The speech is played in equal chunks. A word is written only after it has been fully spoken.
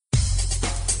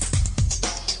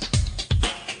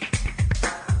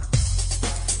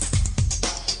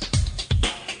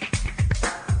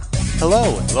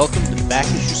Hello, and welcome to the Back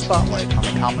Issue Spotlight on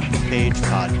the Comic Book Page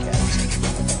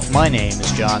podcast. My name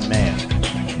is John Mayo.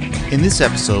 In this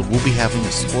episode, we'll be having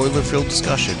a spoiler-filled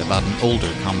discussion about an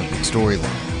older comic book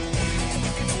storyline.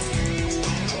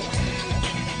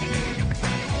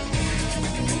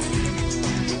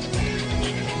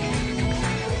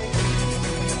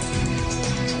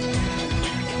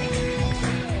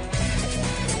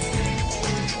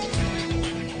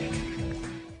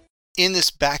 In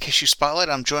this Back Issue Spotlight,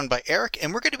 I'm joined by Eric,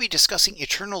 and we're going to be discussing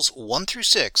Eternals 1 through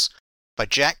 6 by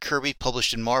Jack Kirby,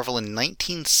 published in Marvel in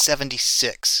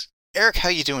 1976. Eric, how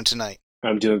you doing tonight?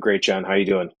 I'm doing great, John. How you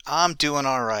doing? I'm doing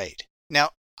all right. Now,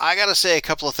 I got to say a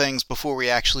couple of things before we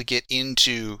actually get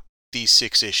into these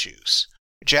 6 issues.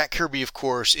 Jack Kirby, of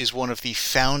course, is one of the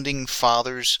founding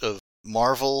fathers of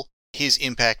Marvel. His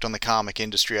impact on the comic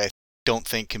industry, I don't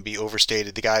think, can be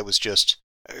overstated. The guy was just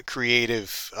a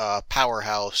creative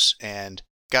powerhouse and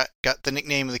got the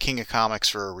nickname of the King of Comics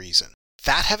for a reason.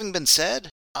 That having been said,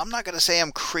 I'm not going to say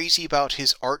I'm crazy about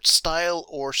his art style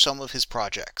or some of his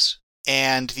projects.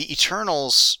 And the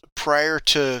Eternals, prior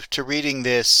to reading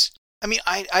this, I mean,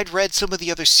 I'd read some of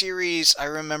the other series. I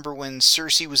remember when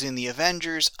Cersei was in the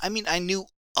Avengers. I mean, I knew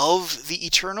of the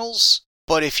Eternals,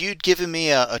 but if you'd given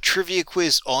me a trivia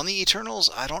quiz on the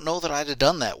Eternals, I don't know that I'd have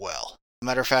done that well.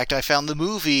 Matter of fact, I found the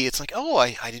movie. It's like, oh,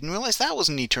 I didn't realize that was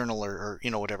an Eternal or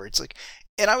whatever. It's like,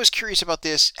 and I was curious about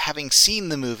this, having seen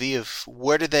the movie, of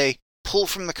where did they pull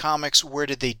from the comics? Where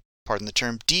did they, pardon the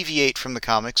term, deviate from the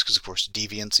comics? Because, of course,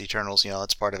 deviants, Eternals,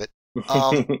 that's part of it.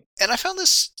 And I found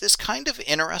this kind of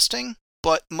interesting,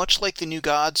 but much like the New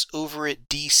Gods over at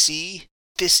DC,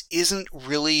 this isn't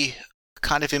really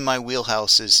kind of in my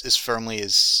wheelhouse as firmly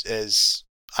as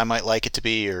I might like it to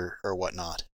be or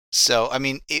whatnot. So, I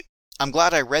mean, I'm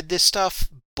glad I read this stuff,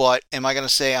 but am I going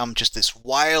to say I'm just this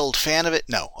wild fan of it?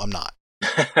 No, I'm not.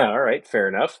 All right, fair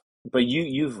enough. But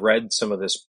you've read some of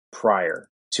this prior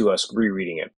to us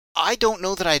rereading it. I don't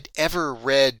know that I'd ever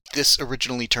read this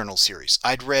original Eternal series.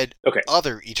 I'd read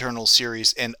other Eternal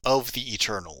series and of the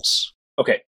Eternals.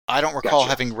 Okay. I don't recall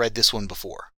having read this one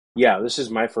before. Yeah, this is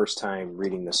my first time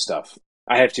reading this stuff.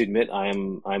 I have to admit,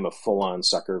 I'm a full-on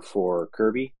sucker for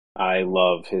Kirby. I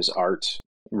love his art.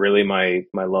 Really, my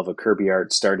love of Kirby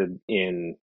art started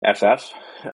in FF,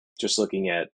 just looking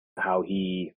at how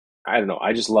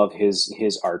I just love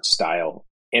his art style,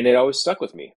 and it always stuck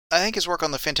with me. I think his work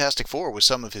on the Fantastic Four was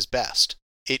some of his best.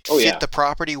 It fit the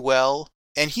property well,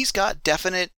 and he's got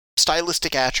definite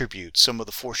stylistic attributes, some of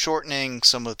the foreshortening,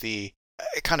 some of the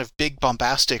kind of big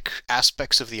bombastic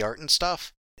aspects of the art and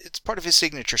stuff. It's part of his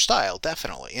signature style,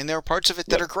 definitely, and there are parts of it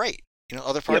that are great.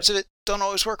 Other parts of it don't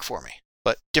always work for me.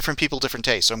 But different people, different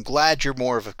tastes. So I'm glad you're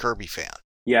more of a Kirby fan.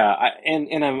 Yeah,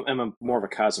 and I'm more of a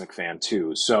cosmic fan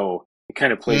too. So it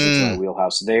kind of plays into my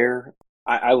wheelhouse there.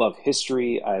 I love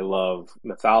history. I love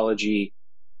mythology.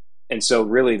 And so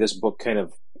really this book kind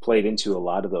of played into a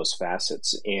lot of those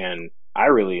facets. And I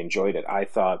really enjoyed it. I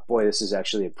thought, boy, this is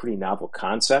actually a pretty novel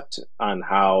concept on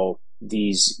how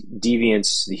these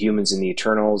deviants, the humans and the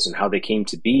Eternals, and how they came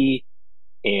to be,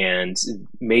 and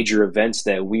major events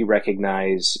that we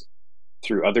recognize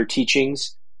through other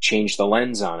teachings change the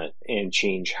lens on it and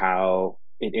change how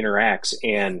it interacts.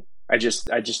 And I just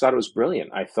thought it was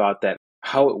brilliant. I thought that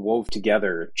how it wove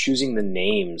together, choosing the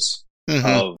names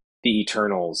of the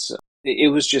Eternals,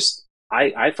 it was just,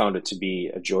 I found it to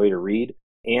be a joy to read,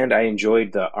 and I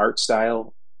enjoyed the art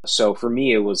style. So for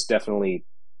me, it was definitely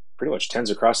pretty much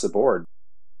 10s across the board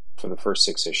for the first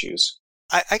 6 issues.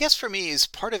 I guess for me, is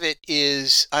part of it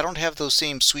is I don't have those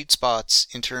same sweet spots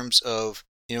in terms of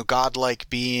godlike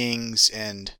beings,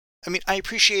 and I mean, I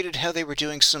appreciated how they were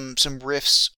doing some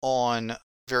riffs on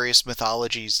various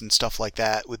mythologies and stuff like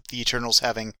that, with the Eternals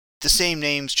having the same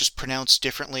names just pronounced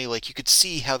differently. Like, you could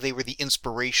see how they were the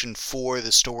inspiration for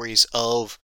the stories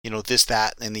of, this,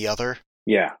 that, and the other.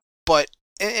 Yeah. But,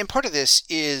 and part of this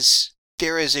is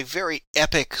there is a very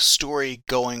epic story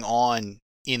going on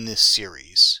in this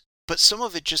series, but some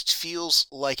of it just feels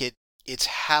like it's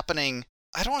happening,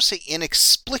 I don't want to say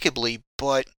inexplicably,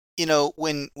 but,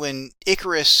 when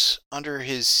Icarus, under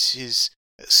his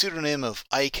pseudonym of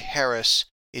Ike Harris,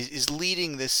 is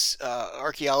leading this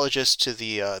archaeologist to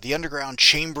the underground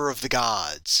chamber of the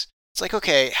gods. It's like,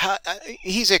 okay,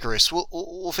 he's Icarus.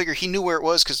 We'll figure he knew where it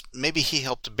was because maybe he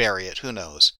helped bury it. Who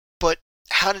knows? But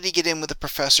how did he get in with the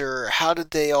professor? How did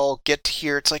they all get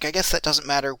here? It's like, I guess that doesn't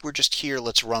matter. We're just here.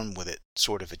 Let's run with it,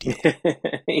 sort of a deal.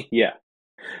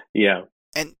 Yeah.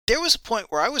 And there was a point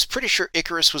where I was pretty sure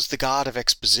Icarus was the god of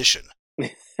exposition.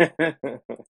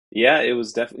 Yeah, it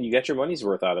was definitely, you got your money's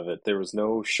worth out of it. There was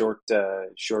no short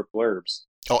blurbs.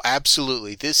 Oh,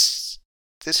 absolutely. This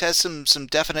this has some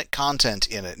definite content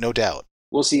in it, no doubt.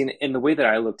 Well, see, and the way that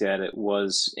I looked at it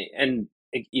was, and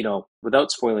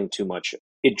without spoiling too much,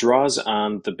 it draws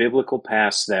on the biblical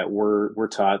past that we're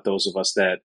taught, those of us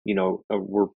that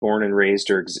were born and raised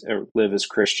or live as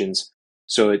Christians.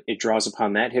 So it draws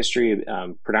upon that history,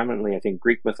 predominantly, I think,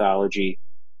 Greek mythology,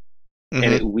 and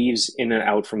it weaves in and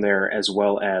out from there, as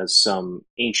well as some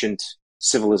ancient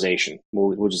civilization.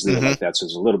 We'll just leave it like that. So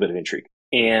there's a little bit of intrigue.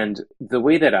 And the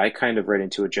way that I kind of read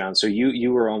into it, John, so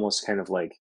you were almost kind of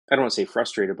like, I don't want to say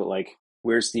frustrated, but like,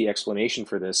 where's the explanation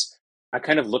for this? I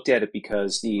kind of looked at it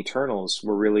because the Eternals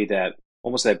were really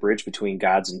almost that bridge between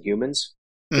gods and humans.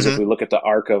 Because if we look at the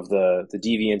arc of the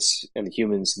deviants and the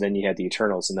humans, then you had the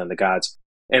Eternals and then the gods.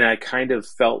 And I kind of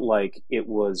felt like it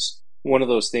was one of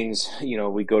those things,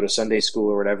 we go to Sunday school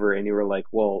or whatever, and you were like,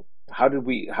 well, how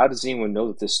does anyone know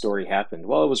that this story happened?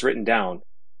 Well, it was written down.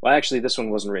 Well, actually, this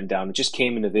one wasn't written down. It just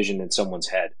came in a vision in someone's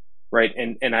head, right?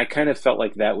 And I kind of felt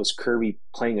like that was Kirby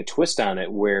playing a twist on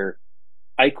it, where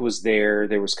Ike was there.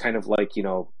 There was kind of like,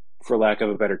 for lack of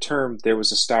a better term, there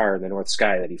was a star in the north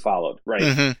sky that he followed,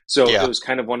 right? So it was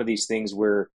kind of one of these things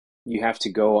where you have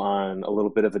to go on a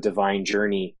little bit of a divine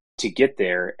journey to get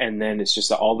there, and then it's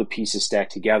just all the pieces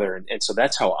stacked together. And so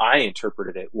that's how I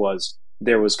interpreted it, was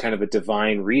there was kind of a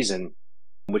divine reason,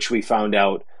 which we found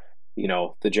out,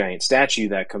 the giant statue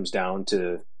that comes down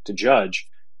to judge,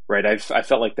 right? I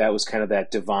felt like that was kind of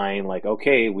that divine, like,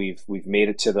 okay, we've made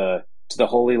it to the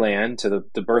Holy Land, to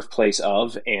the birthplace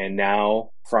of, and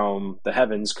now from the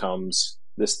heavens comes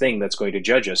this thing that's going to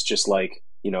judge us, just like,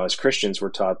 as Christians we're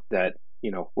taught that,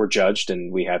 we're judged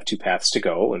and we have two paths to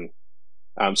go.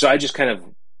 And so I just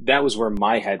that was where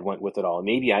my head went with it all.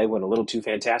 Maybe I went a little too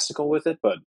fantastical with it,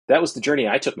 but that was the journey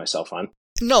I took myself on.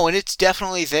 No, and it's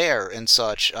definitely there and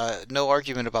such. No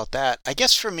argument about that. I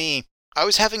guess for me, I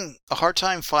was having a hard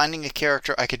time finding a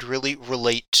character I could really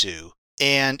relate to.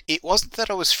 And it wasn't that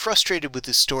I was frustrated with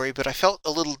this story, but I felt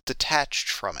a little detached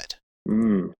from it.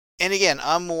 And again,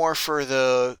 I'm more for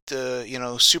the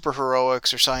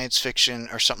superheroics or science fiction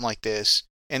or something like this.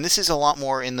 And this is a lot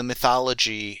more in the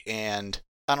mythology and,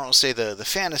 I don't want to say the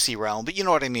fantasy realm, but you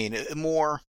know what I mean.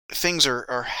 More things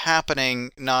are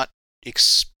happening, not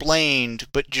explained,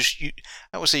 but just,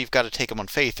 I would say you've got to take them on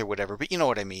faith or whatever, but you know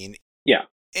what I mean. Yeah.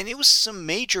 And it was some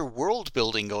major world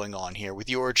building going on here with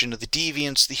the origin of the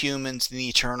deviants, the humans, and the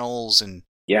Eternals, and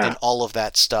all of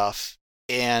that stuff.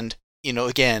 And,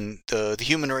 again, the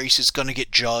human race is going to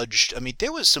get judged. I mean,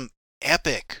 there was some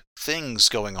epic things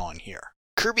going on here.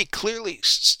 Kirby clearly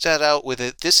set out with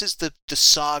it. This is the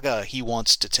saga he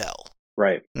wants to tell.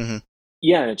 Right.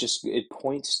 Yeah, and it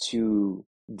points to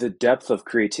the depth of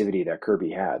creativity that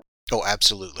Kirby had. Oh,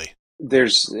 absolutely.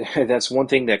 That's one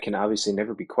thing that can obviously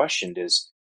never be questioned, is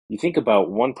you think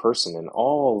about one person and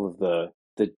all of the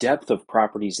depth of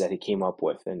properties that he came up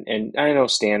with. And I know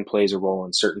Stan plays a role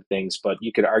in certain things, but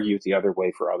you could argue it the other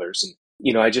way for others.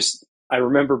 And, I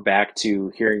remember back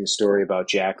to hearing the story about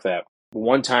Jack, that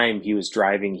one time he was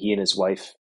driving, he and his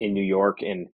wife in New York,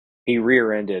 and he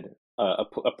rear-ended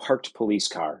a parked police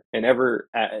car. And ever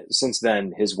since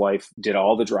then, his wife did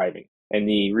all the driving. And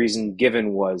the reason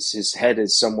given was his head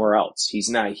is somewhere else. He's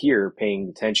not here paying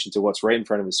attention to what's right in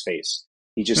front of his face.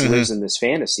 He just lives in this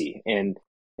fantasy, and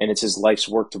it's his life's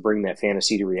work to bring that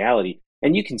fantasy to reality.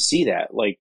 And you can see that,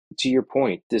 like, to your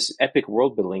point, this epic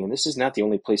world building, and this is not the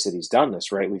only place that he's done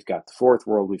this, right? We've got the Fourth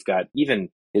World, we've got even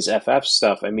his FF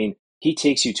stuff. I mean, he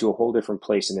takes you to a whole different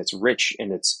place, and it's rich,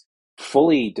 and it's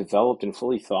fully developed and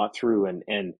fully thought through.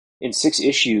 And in 6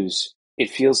 issues, it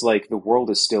feels like the world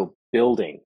is still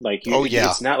building. Like,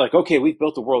 it's not like, okay, we've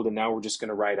built the world and now we're just going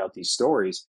to write out these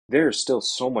stories. There's still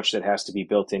so much that has to be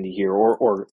built into here,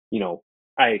 or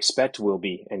I expect will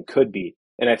be and could be.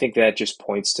 And I think that just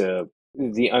points to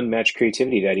the unmatched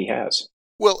creativity that he has.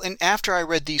 Well, and after I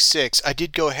read these 6, I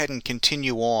did go ahead and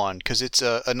continue on, because it's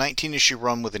a 19-issue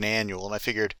run with an annual, and I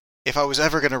figured if I was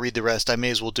ever going to read the rest, I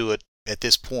may as well do it at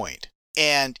this point.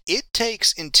 And it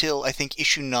takes until, I think,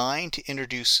 issue 9 to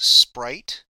introduce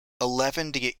Sprite,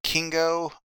 11 to get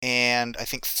Kingo, and I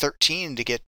think 13 to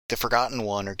get the Forgotten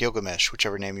One, or Gilgamesh,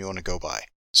 whichever name you want to go by.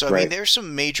 So, I mean, there's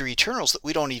some major Eternals that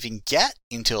we don't even get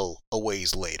until a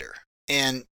ways later.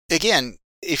 And, again,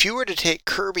 if you were to take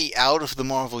Kirby out of the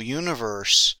Marvel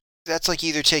Universe, that's like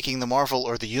either taking the Marvel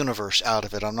or the universe out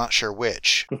of it. I'm not sure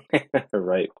which.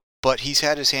 Right. But he's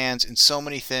had his hands in so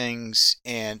many things,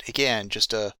 and again,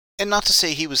 and not to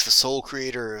say he was the sole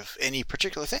creator of any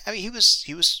particular thing. I mean, he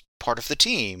was part of the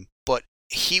team, but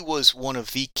he was one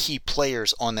of the key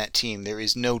players on that team. There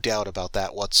is no doubt about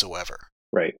that whatsoever.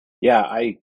 Right. Yeah,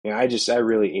 I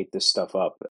really ate this stuff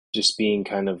up, just being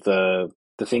kind of the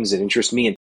things that interest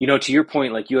me. To your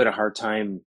point, like you had a hard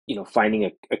time,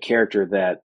 finding a character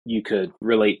that you could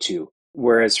relate to.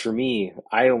 Whereas for me,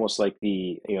 I almost like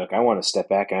like I want to step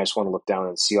back and I just want to look down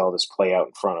and see all this play out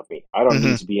in front of me. I don't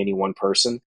need to be any one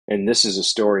person. And this is a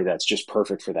story that's just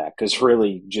perfect for that, because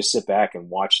really just sit back and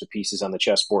watch the pieces on the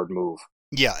chessboard move.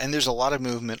 Yeah, and there's a lot of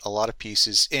movement, a lot of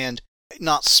pieces, and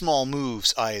not small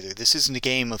moves either. This isn't a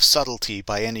game of subtlety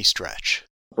by any stretch.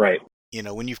 Right.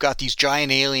 When you've got these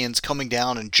giant aliens coming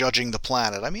down and judging the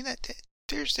planet, I mean,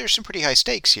 there's some pretty high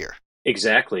stakes here.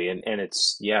 Exactly. And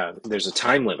it's, there's a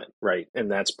time limit, right? And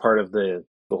that's part of the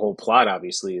whole plot,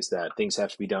 obviously, is that things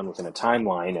have to be done within a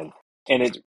timeline. And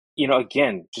it,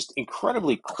 again, just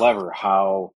incredibly clever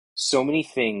how so many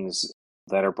things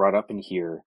that are brought up in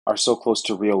here are so close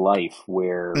to real life,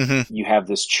 where you have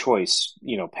this choice,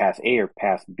 path A or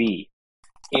path B.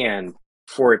 And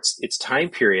for its time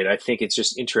period, I think it's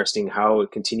just interesting how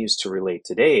it continues to relate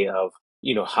today of,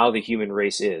 how the human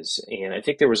race is. And I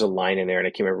think there was a line in there, and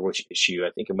I can't remember which issue, I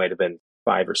think it might have been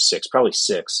 5 or 6, probably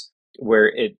 6,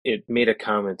 where it made a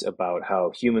comment about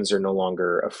how humans are no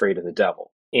longer afraid of the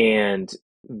devil. And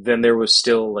then there was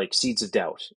still like seeds of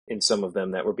doubt in some of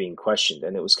them that were being questioned.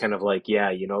 And it was kind of like,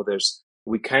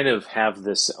 we kind of have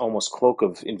this almost cloak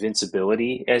of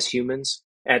invincibility as humans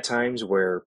at times,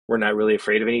 where we're not really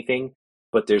afraid of anything,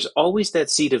 but there's always that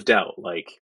seed of doubt.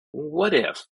 Like, what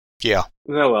if? Yeah.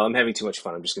 Oh, well, I'm having too much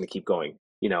fun. I'm just going to keep going,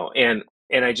 and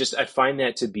I find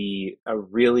that to be a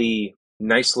really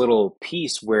nice little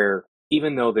piece where,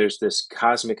 even though there's this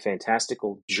cosmic,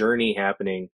 fantastical journey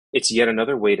happening, it's yet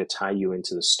another way to tie you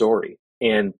into the story.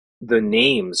 And the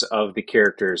names of the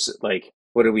characters, like,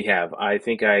 what do we have? I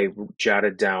think I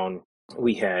jotted down,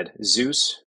 we had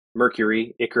Zeus,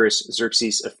 Mercury, Icarus,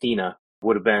 Xerxes, Athena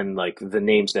would have been like the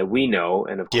names that we know.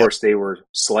 And of course, they were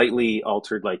slightly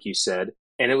altered, like you said.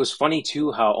 And it was funny,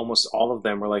 too, how almost all of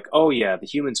them were like, oh, yeah, the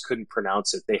humans couldn't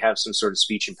pronounce it. They have some sort of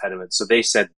speech impediment. So they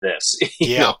said this.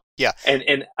 Yeah.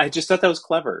 And I just thought that was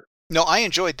clever. No, I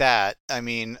enjoyed that. I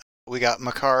mean, we got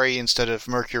Makari instead of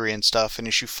Mercury and stuff in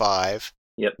issue 5.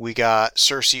 Yep. We got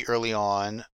Circe early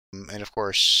on, and of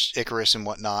course, Icarus and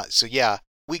whatnot. So yeah,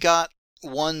 we got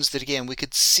ones that, again, we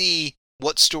could see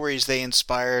what stories they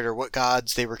inspired or what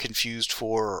gods they were confused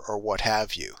for or what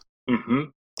have you. Mm-hmm.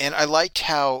 And I liked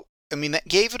how, that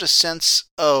gave it a sense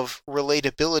of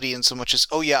relatability in so much as,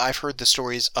 oh yeah, I've heard the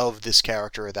stories of this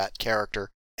character or that character.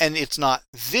 And it's not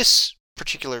this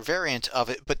particular variant of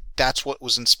it, but that's what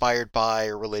was inspired by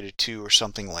or related to or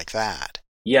something like that.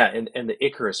 Yeah, and the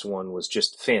Icarus one was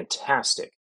just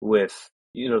fantastic with,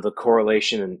 the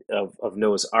correlation of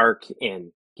Noah's Ark,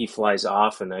 and he flies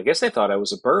off, and I guess they thought I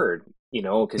was a bird,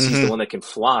 because he's the one that can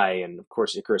fly, and of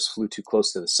course Icarus flew too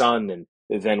close to the sun, and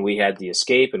then we had the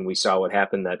escape, and we saw what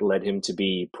happened that led him to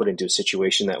be put into a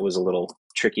situation that was a little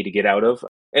tricky to get out of.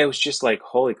 And it was just like,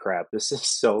 holy crap, this is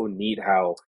so neat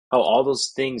how all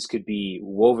those things could be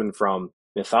woven from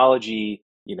mythology,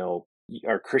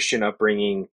 our Christian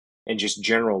upbringing, and just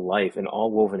general life, and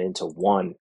all woven into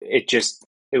one.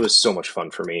 It was so much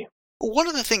fun for me. One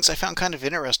of the things I found kind of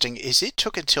interesting is it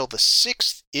took until the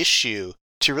 6th issue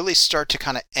to really start to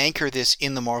kind of anchor this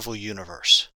in the Marvel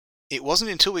Universe. It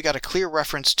wasn't until we got a clear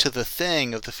reference to the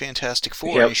Thing of the Fantastic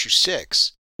Four in issue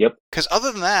 6. Yep. Because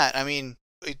other than that,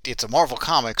 it's a Marvel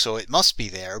comic, so it must be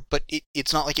there, but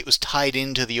it's not like it was tied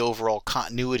into the overall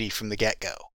continuity from the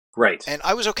get-go. Right. And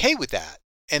I was okay with that.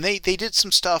 And they did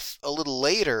some stuff a little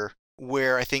later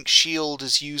where I think S.H.I.E.L.D.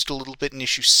 is used a little bit in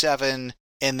issue 7,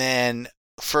 and then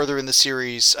further in the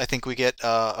series, I think we get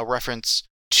a reference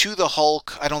to the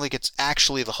Hulk. I don't think it's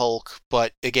actually the Hulk,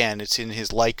 but again, it's in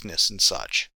his likeness and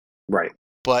such. Right.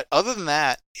 But other than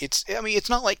that, it's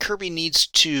not like Kirby needs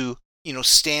to,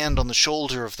 stand on the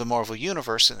shoulder of the Marvel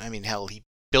Universe. And hell, he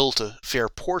built a fair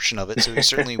portion of it, so he's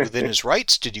certainly within his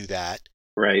rights to do that.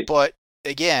 Right. But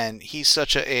again, he's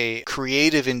such a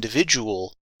creative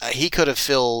individual. He could have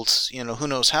filled, who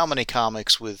knows how many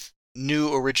comics with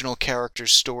new original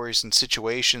characters, stories, and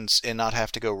situations, and not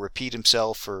have to go repeat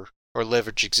himself or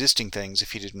leverage existing things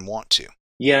if he didn't want to.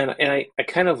 Yeah, and I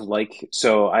kind of like,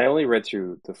 so I only read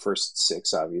through the first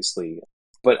 6, obviously,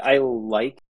 but I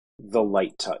like the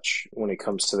light touch when it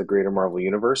comes to the greater Marvel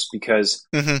Universe, because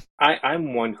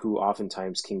I'm one who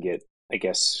oftentimes can get, I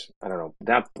guess, I don't know,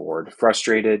 not bored,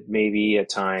 frustrated maybe at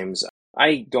times.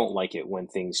 I don't like it when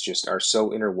things just are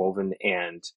so interwoven,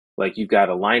 and like you've got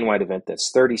a line-wide event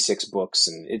that's 36 books,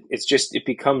 and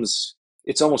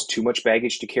it's almost too much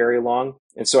baggage to carry along.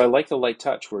 And so I like the light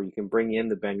touch where you can bring in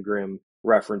the Ben Grimm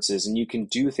references, and you can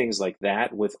do things like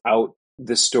that without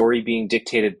the story being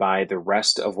dictated by the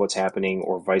rest of what's happening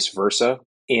or vice versa.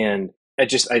 And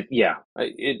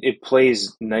it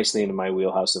plays nicely into my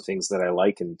wheelhouse of things that I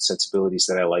like and sensibilities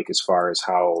that I like as far as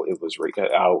how it was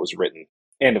written,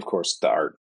 and of course the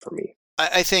art for me.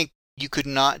 I think you could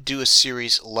not do a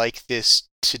series like this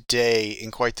today in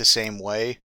quite the same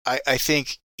way. I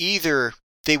think either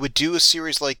they would do a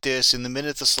series like this, and the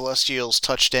minute the Celestials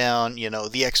touch down,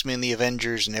 the X-Men, the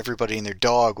Avengers, and everybody and their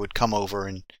dog would come over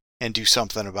and do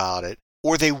something about it.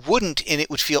 Or they wouldn't, and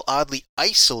it would feel oddly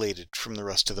isolated from the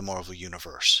rest of the Marvel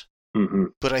Universe. Mm-hmm.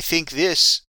 But I think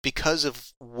this, because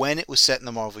of when it was set in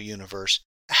the Marvel Universe,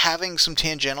 having some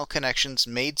tangential connections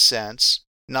made sense.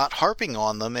 Not harping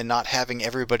on them and not having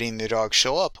everybody and their dog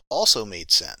show up also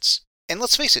made sense. And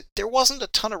let's face it, there wasn't a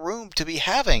ton of room to be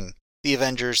having the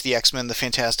Avengers, the X-Men, the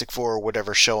Fantastic Four, or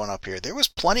whatever showing up here. There was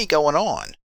plenty going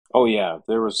on. Oh yeah,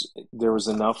 there was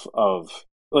enough of,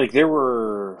 like, there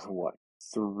were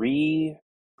three,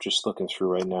 just looking through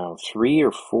right now, 3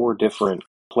 or 4 different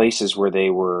places where they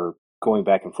were going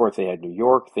back and forth. They had New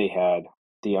York, they had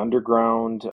the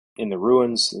underground in the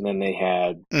ruins, and then they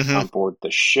had on board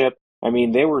the ship. I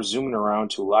mean, they were zooming around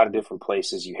to a lot of different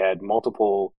places. You had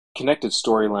multiple connected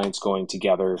storylines going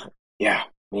together. Yeah,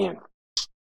 man.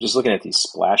 Just looking at these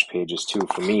splash pages, too,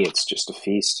 for me, it's just a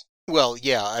feast. Well,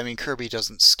 yeah, I mean, Kirby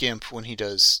doesn't skimp when he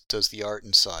does the art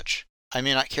and such. I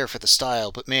may not care for the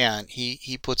style, but man,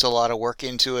 he puts a lot of work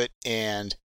into it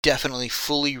and definitely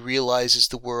fully realizes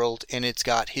the world, and it's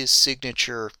got his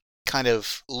signature kind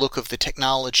of look of the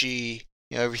technology,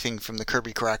 everything from the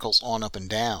Kirby Crackles on up and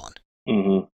down.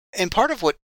 Mm-hmm. And part of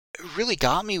what really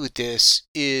got me with this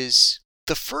is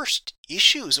the first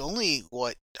issue is only,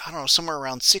 somewhere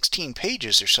around 16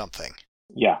 pages or something.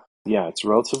 Yeah, it's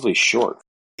relatively short.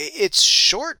 It's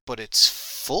short, but it's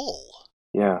full.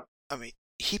 Yeah. I mean,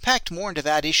 he packed more into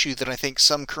that issue than I think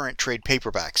some current trade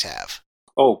paperbacks have.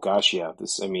 Oh, gosh, yeah.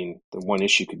 The one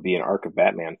issue could be an arc of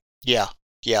Batman. Yeah.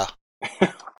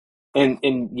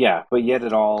 and yeah, but yet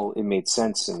it made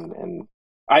sense, and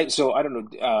I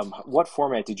don't know, what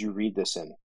format did you read this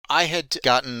in? I had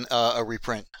gotten a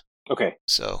reprint. Okay.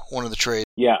 So, one of the trades.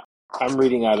 Yeah, I'm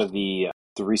reading out of the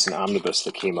recent omnibus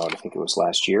that came out, I think it was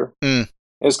last year. Mm.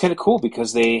 It was kind of cool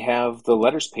because they have the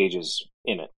letters pages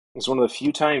in it. It's one of the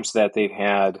few times that they've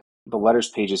had the letters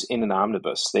pages in an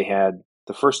omnibus. They had,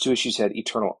 the first 2 issues had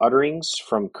Eternal Utterings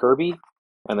from Kirby,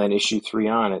 and then issue 3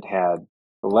 on, it had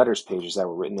the letters pages that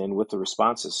were written in with the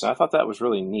responses. So I thought that was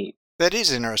really neat. That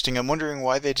is interesting. I'm wondering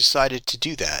why they decided to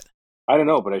do that. I don't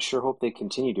know, but I sure hope they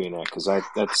continue doing that, because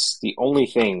that's the only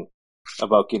thing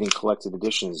about getting collected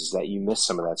editions is that you miss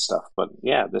some of that stuff. But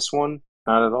yeah, this one,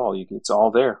 not at all. It's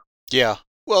all there. Yeah.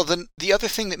 Well, then the other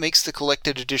thing that makes the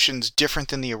collected editions different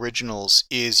than the originals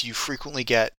is you frequently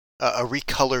get a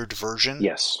recolored version.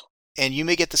 Yes. And you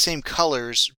may get the same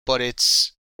colors, but it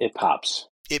pops.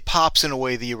 It pops in a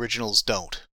way the originals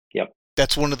don't. Yep.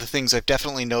 That's one of the things I've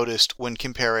definitely noticed when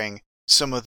comparing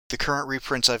some of the current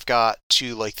reprints I've got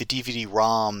to like the DVD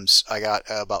ROMs I got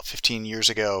about 15 years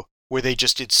ago, where they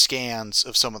just did scans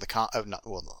of some of the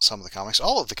comics,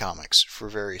 all of the comics for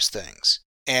various things.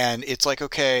 And it's like,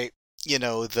 okay,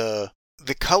 the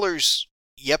colors,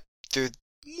 yep, they're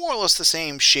more or less the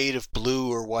same shade of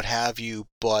blue or what have you,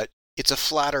 but it's a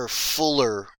flatter,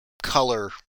 fuller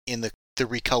color in the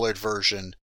recolored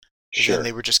version than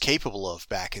they were just capable of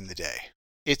back in the day.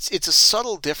 It's a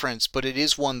subtle difference, but it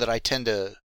is one that I tend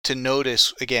to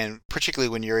notice, again, particularly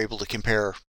when you're able to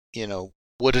compare,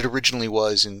 what it originally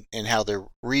was and how they're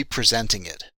representing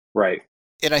it. Right.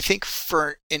 And I think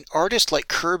for an artist like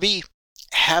Kirby,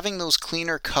 having those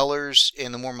cleaner colors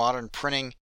and the more modern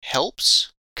printing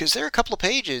helps, because there are a couple of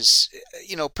pages,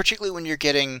 particularly when you're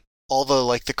getting all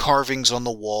the carvings on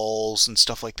the walls and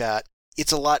stuff like that,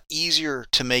 it's a lot easier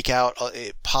to make out.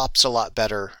 It pops a lot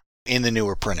better in the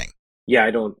newer printing. Yeah,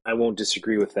 I won't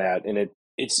disagree with that. And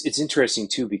it's interesting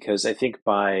too, because I think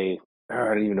I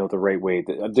don't even know the right way.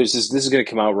 This is going to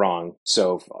come out wrong.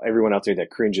 So everyone out there that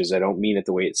cringes, I don't mean it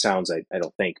the way it sounds. I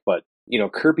don't think, but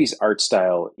Kirby's art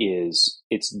style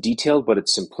it's detailed, but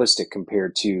it's simplistic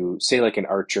compared to, say, like an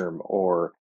Artgerm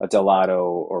or a Delato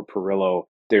or Perillo.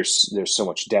 There's so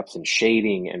much depth and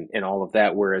shading and all of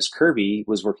that. Whereas Kirby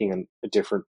was working on a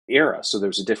different era. So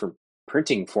there's a different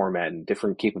printing format and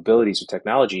different capabilities with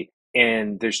technology.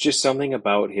 And there's just something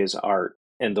about his art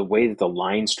and the way that the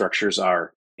line structures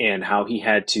are and how he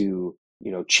had to,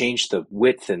 change the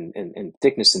width and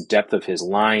thickness and depth of his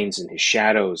lines and his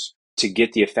shadows to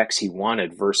get the effects he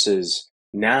wanted, versus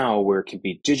now where it can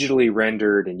be digitally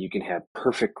rendered and you can have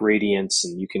perfect gradients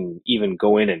and you can even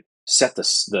go in and set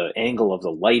the angle of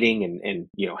the lighting and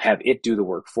have it do the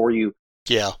work for you.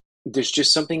 Yeah. There's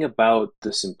just something about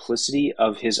the simplicity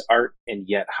of his art and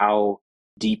yet how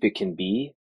deep it can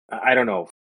be. I don't know.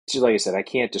 Just like I said, I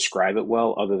can't describe it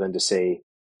well other than to say,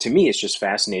 to me, it's just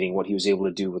fascinating what he was able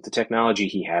to do with the technology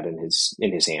he had in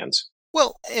his hands.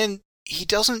 Well, and he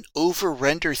doesn't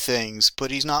over-render things,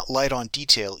 but he's not light on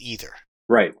detail either.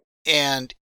 Right.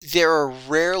 And there are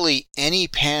rarely any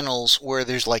panels where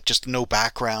there's like just no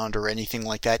background or anything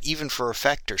like that, even for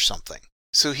effect or something.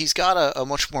 So he's got a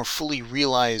much more fully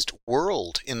realized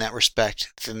world in that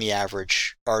respect than the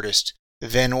average artist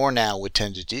then or now would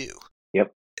tend to do.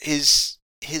 Yep. His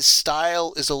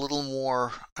style is a little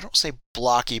more, I don't say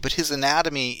blocky, but his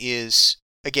anatomy is,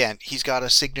 again, he's got a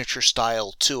signature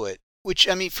style to it. Which,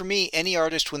 I mean, for me, any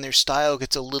artist, when their style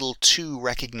gets a little too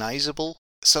recognizable,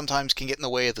 sometimes can get in the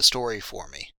way of the story for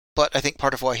me. But I think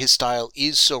part of why his style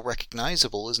is so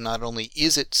recognizable is not only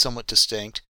is it somewhat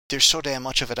distinct, there's so damn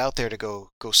much of it out there to go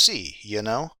see, you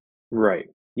know? Right.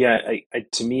 Yeah,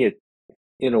 to me,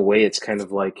 in a way, it's kind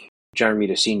of like John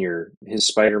Romita Sr., his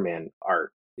Spider-Man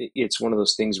art. It's one of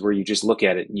those things where you just look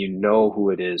at it and you know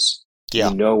who it is. Yeah.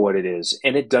 You know what it is.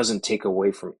 And it doesn't take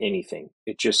away from anything.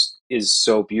 It just is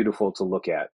so beautiful to look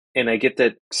at. And I get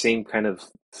that same kind of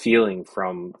feeling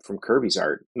from Kirby's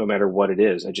art, no matter what it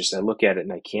is. I look at it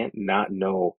and I can't not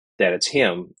know that it's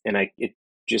him. And it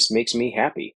just makes me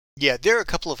happy. Yeah, there are a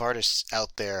couple of artists out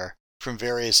there from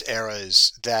various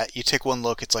eras that you take one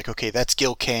look, it's like, okay, that's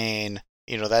Gil Kane,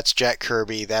 you know, that's Jack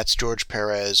Kirby, that's George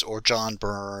Perez, or John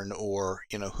Byrne, or,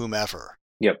 you know, whomever.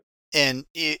 Yep. And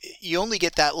you only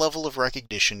get that level of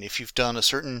recognition if you've done a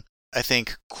certain, I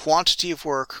think, quantity of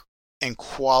work and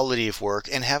quality of work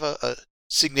and have a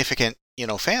significant, you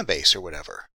know, fan base or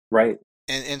whatever. Right.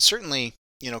 And certainly,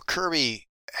 you know, Kirby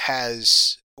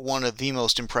has one of the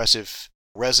most impressive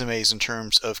resumes in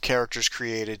terms of characters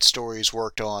created, stories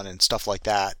worked on, and stuff like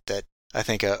that I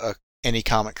think any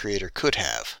comic creator could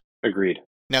have. Agreed.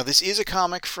 Now, this is a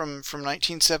comic from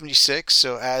 1976,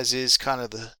 so as is kind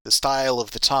of the style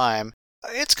of the time,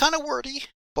 it's kind of wordy,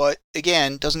 but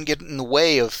again, doesn't get in the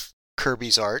way of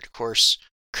Kirby's art. Of course,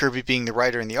 Kirby being the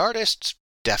writer and the artist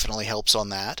definitely helps on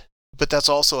that. But that's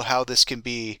also how this can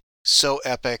be so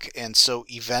epic and so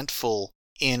eventful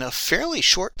in a fairly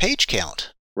short page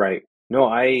count. Right. No,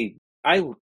 I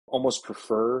almost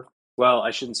prefer, well,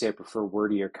 I shouldn't say I prefer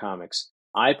wordier comics.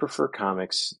 I prefer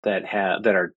comics that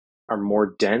are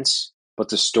more dense, but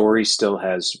the story still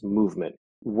has movement.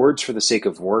 Words for the sake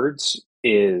of words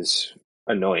is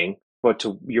annoying. But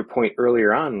to your point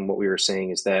earlier on, what we were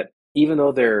saying is that even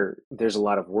though there's a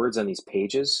lot of words on these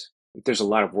pages, there's a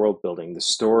lot of world building. The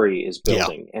story is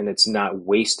building, and it's not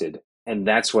wasted. And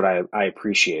that's what I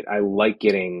appreciate. I like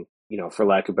getting, you know, for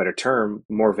lack of a better term,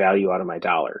 more value out of my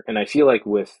dollar. And I feel like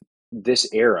with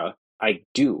this era, I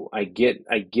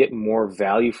get more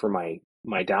value for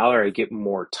my dollar. I get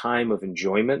more time of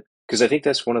enjoyment, because I think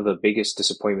that's one of the biggest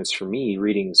disappointments for me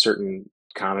reading certain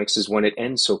comics is when it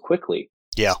ends so quickly.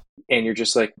 Yeah. And you're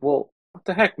just like, well, what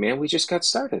the heck, man? We just got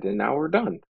started and now we're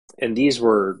done. And these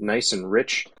were nice and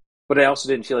rich, but I also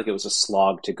didn't feel like it was a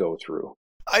slog to go through.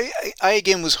 I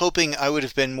again was hoping I would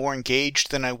have been more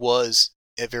engaged than I was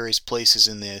at various places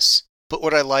in this. But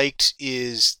what I liked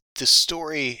is the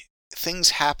story,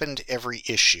 things happened every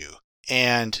issue.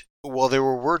 And while there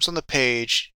were words on the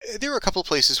page, there were a couple of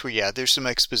places where, yeah, there's some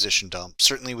exposition dump,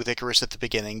 certainly with Icarus at the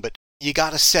beginning, but you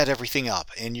got to set everything up,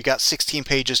 and you got 16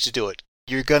 pages to do it.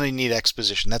 You're going to need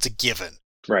exposition. That's a given.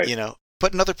 Right. You know,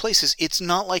 but in other places, it's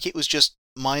not like it was just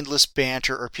mindless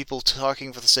banter or people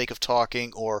talking for the sake of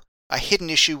talking or a hidden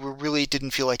issue where really it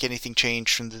didn't feel like anything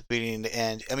changed from the beginning to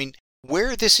end. I mean,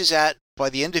 where this is at by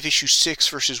the end of issue 6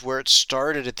 versus where it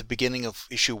started at the beginning of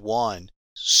issue 1,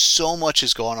 so much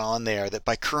has gone on there that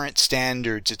by current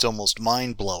standards, it's almost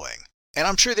mind-blowing. And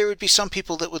I'm sure there would be some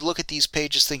people that would look at these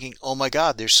pages thinking, oh my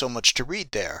God, there's so much to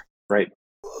read there. Right.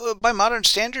 By modern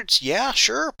standards, yeah,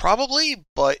 sure, probably,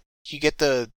 but you get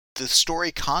the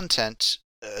story content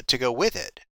to go with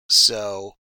it.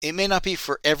 So it may not be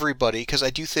for everybody, because I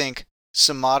do think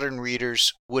some modern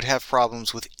readers would have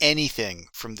problems with anything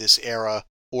from this era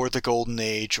or the Golden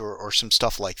Age or some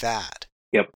stuff like that.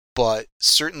 Yep. But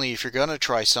certainly if you're going to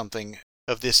try something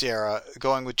of this era,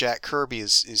 going with Jack Kirby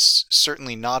is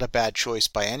certainly not a bad choice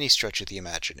by any stretch of the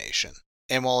imagination.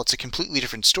 And while it's a completely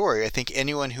different story, I think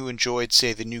anyone who enjoyed,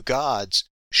 say, The New Gods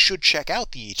should check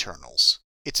out The Eternals.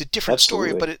 It's a different Absolutely.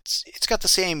 story, but it's got the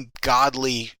same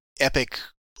godly, epic,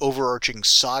 overarching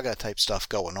saga type stuff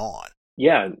going on.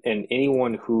 Yeah, and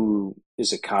anyone who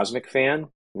is a cosmic fan,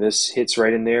 this hits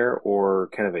right in there, or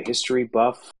kind of a history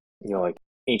buff, you know, like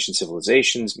ancient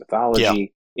civilizations,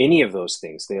 mythology, any of those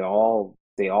things. They all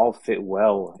fit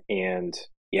well. And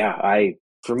yeah,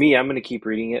 for me, I'm going to keep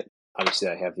reading it. Obviously,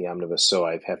 I have the omnibus, so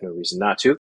I have no reason not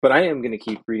to. But I am going to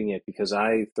keep reading it because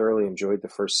I thoroughly enjoyed the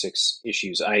first 6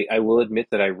 issues. I will admit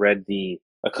that I read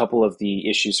a couple of the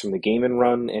issues from the Gaiman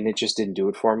run, and it just didn't do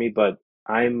it for me. But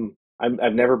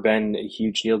I've never been a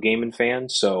huge Neil Gaiman fan,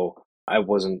 so I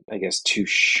wasn't, I guess, too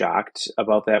shocked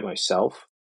about that myself.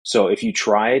 So if you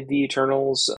tried the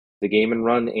Eternals, the Gaiman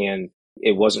run, and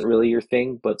it wasn't really your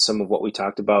thing, but some of what we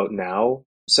talked about now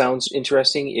sounds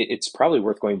interesting, it's probably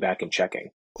worth going back and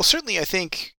checking. Well, certainly, I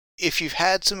think if you've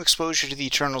had some exposure to the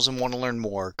Eternals and want to learn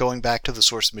more, going back to the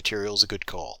source material is a good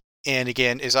call. And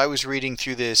again, as I was reading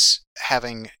through this,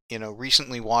 having,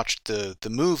 recently watched the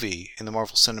movie in the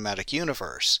Marvel Cinematic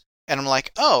Universe, and I'm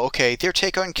like, oh, okay, their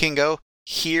take on Kingo.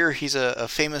 Here, he's a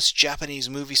famous Japanese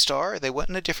movie star. They went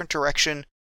in a different direction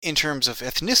in terms of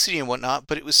ethnicity and whatnot,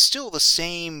 but it was still the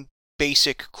same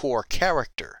basic core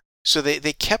character. So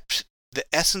they kept the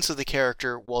essence of the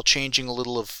character while changing a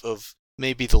little of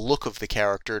maybe the look of the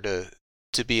character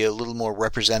to be a little more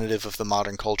representative of the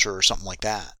modern culture or something like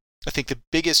that. I think the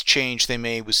biggest change they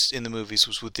made was in the movies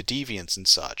was with the deviants and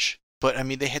such. But I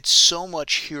mean, they had so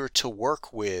much here to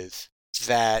work with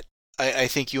that I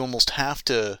think you almost have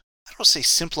to, I don't say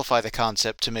simplify the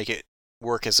concept to make it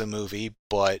work as a movie,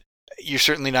 but you're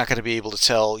certainly not going to be able to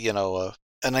tell, a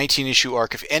 19-issue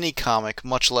arc of any comic,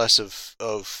 much less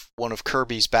of one of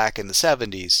Kirby's back in the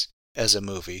 70s as a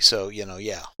movie. So,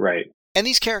 yeah. Right. And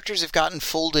these characters have gotten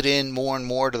folded in more and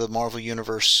more to the Marvel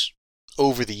Universe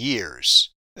over the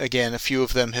years. Again, a few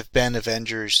of them have been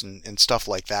Avengers and stuff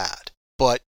like that.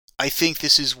 But I think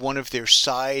this is one of their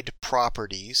side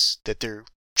properties that they're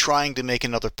trying to make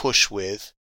another push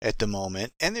with at the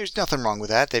moment. And there's nothing wrong with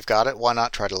that. They've got it. Why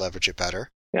not try to leverage it better?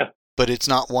 Yeah. But it's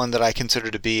not one that I consider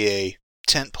to be a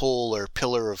tentpole or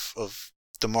pillar of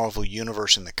the Marvel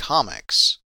Universe in the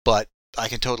comics. But I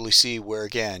can totally see where,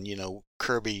 again,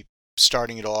 Kirby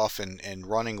starting it off and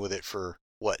running with it for,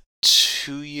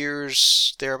 2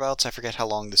 years thereabouts? I forget how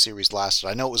long the series lasted.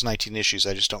 I know it was 19 issues,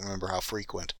 I just don't remember how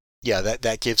frequent. Yeah,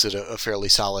 that gives it a fairly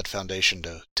solid foundation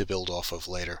to build off of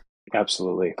later.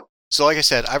 Absolutely. So like I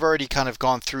said, I've already kind of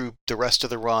gone through the rest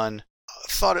of the run.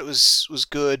 Thought it was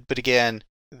good, but again,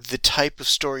 the type of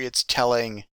story it's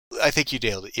telling, I think you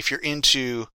nailed it. If you're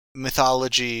into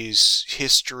mythologies,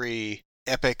 history,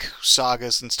 epic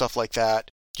sagas and stuff like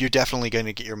that, you're definitely going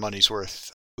to get your money's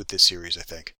worth with this series, I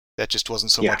think. That just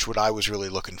wasn't so much what I was really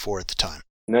looking for at the time.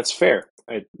 And that's fair.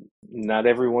 Not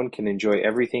everyone can enjoy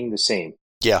everything the same.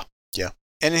 Yeah.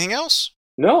 Anything else?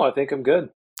 No, I think I'm good.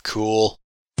 Cool.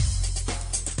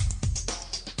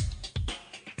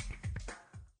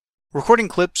 Recording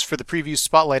clips for the Preview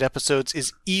Spotlight episodes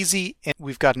is easy, and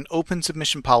we've got an open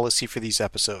submission policy for these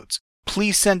episodes.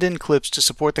 Please send in clips to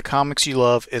support the comics you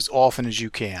love as often as you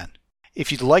can.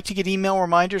 If you'd like to get email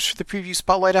reminders for the Preview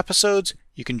Spotlight episodes,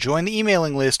 you can join the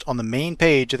emailing list on the main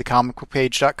page of the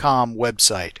comicbookpage.com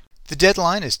website. The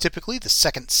deadline is typically the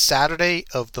second Saturday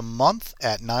of the month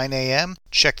at 9 a.m.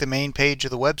 Check the main page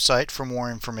of the website for more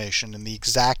information and the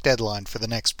exact deadline for the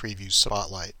next Preview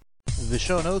Spotlight. The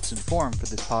show notes and forum for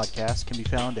this podcast can be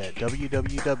found at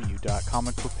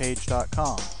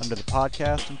www.comicbookpage.com under the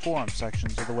podcast and forum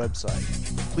sections of the website.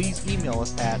 Please email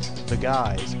us at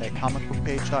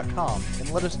theguys@comicbookpage.com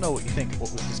and let us know what you think of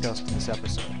what was discussed in this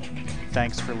episode.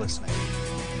 Thanks for listening.